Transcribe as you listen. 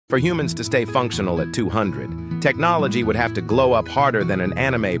For humans to stay functional at 200, technology would have to glow up harder than an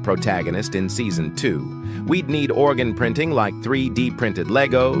anime protagonist in Season 2. We'd need organ printing like 3D printed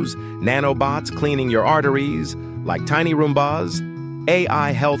Legos, nanobots cleaning your arteries like tiny Roombas,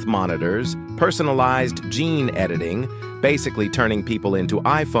 AI health monitors, personalized gene editing, basically turning people into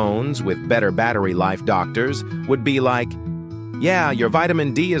iPhones with better battery life. Doctors would be like, yeah, your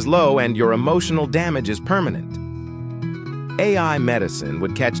vitamin D is low and your emotional damage is permanent. AI medicine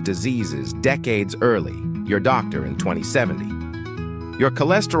would catch diseases decades early, your doctor in 2070. Your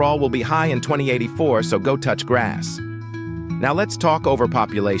cholesterol will be high in 2084, so go touch grass. Now let's talk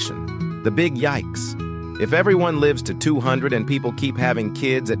overpopulation. The big yikes. If everyone lives to 200 and people keep having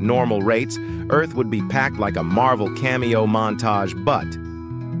kids at normal rates, Earth would be packed like a Marvel cameo montage. But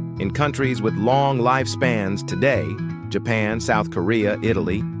in countries with long lifespans today, Japan, South Korea,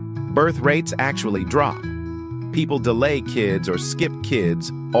 Italy, birth rates actually drop. People delay kids or skip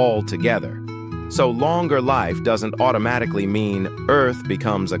kids altogether. So longer life doesn't automatically mean Earth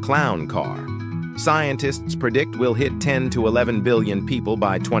becomes a clown car. Scientists predict we'll hit 10 to 11 billion people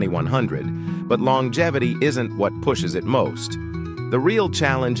by 2100, but longevity isn't what pushes it most. The real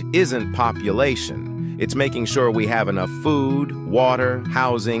challenge isn't population. It's making sure we have enough food, water,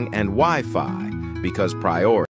 housing, and Wi-Fi, because priority